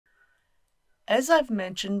As I've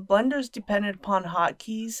mentioned, Blender is dependent upon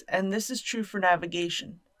hotkeys, and this is true for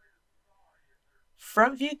navigation.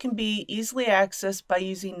 Front view can be easily accessed by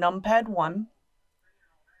using numpad 1.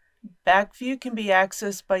 Back view can be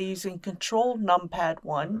accessed by using Control numpad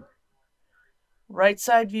 1. Right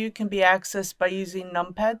side view can be accessed by using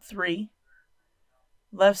numpad 3.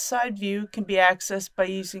 Left side view can be accessed by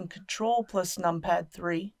using Control plus numpad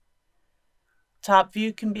 3. Top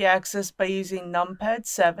view can be accessed by using numpad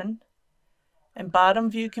 7. And bottom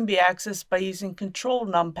view can be accessed by using Control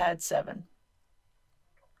numpad 7.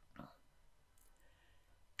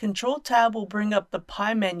 Control tab will bring up the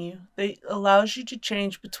pie menu that allows you to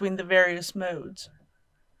change between the various modes.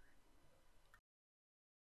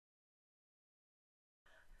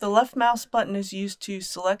 The left mouse button is used to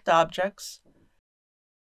select objects.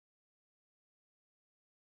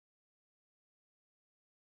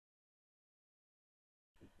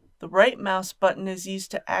 The right mouse button is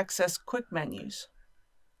used to access quick menus.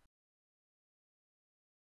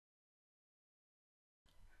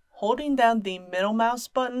 Holding down the middle mouse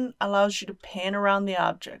button allows you to pan around the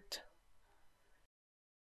object.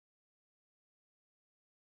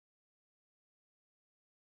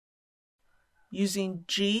 Using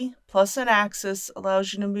G plus an axis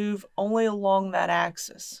allows you to move only along that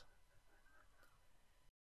axis.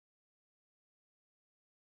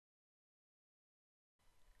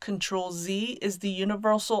 Control Z is the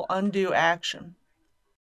universal undo action.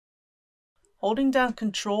 Holding down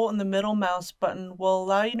Control and the middle mouse button will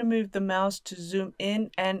allow you to move the mouse to zoom in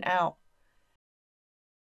and out.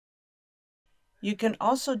 You can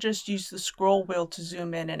also just use the scroll wheel to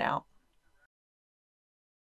zoom in and out.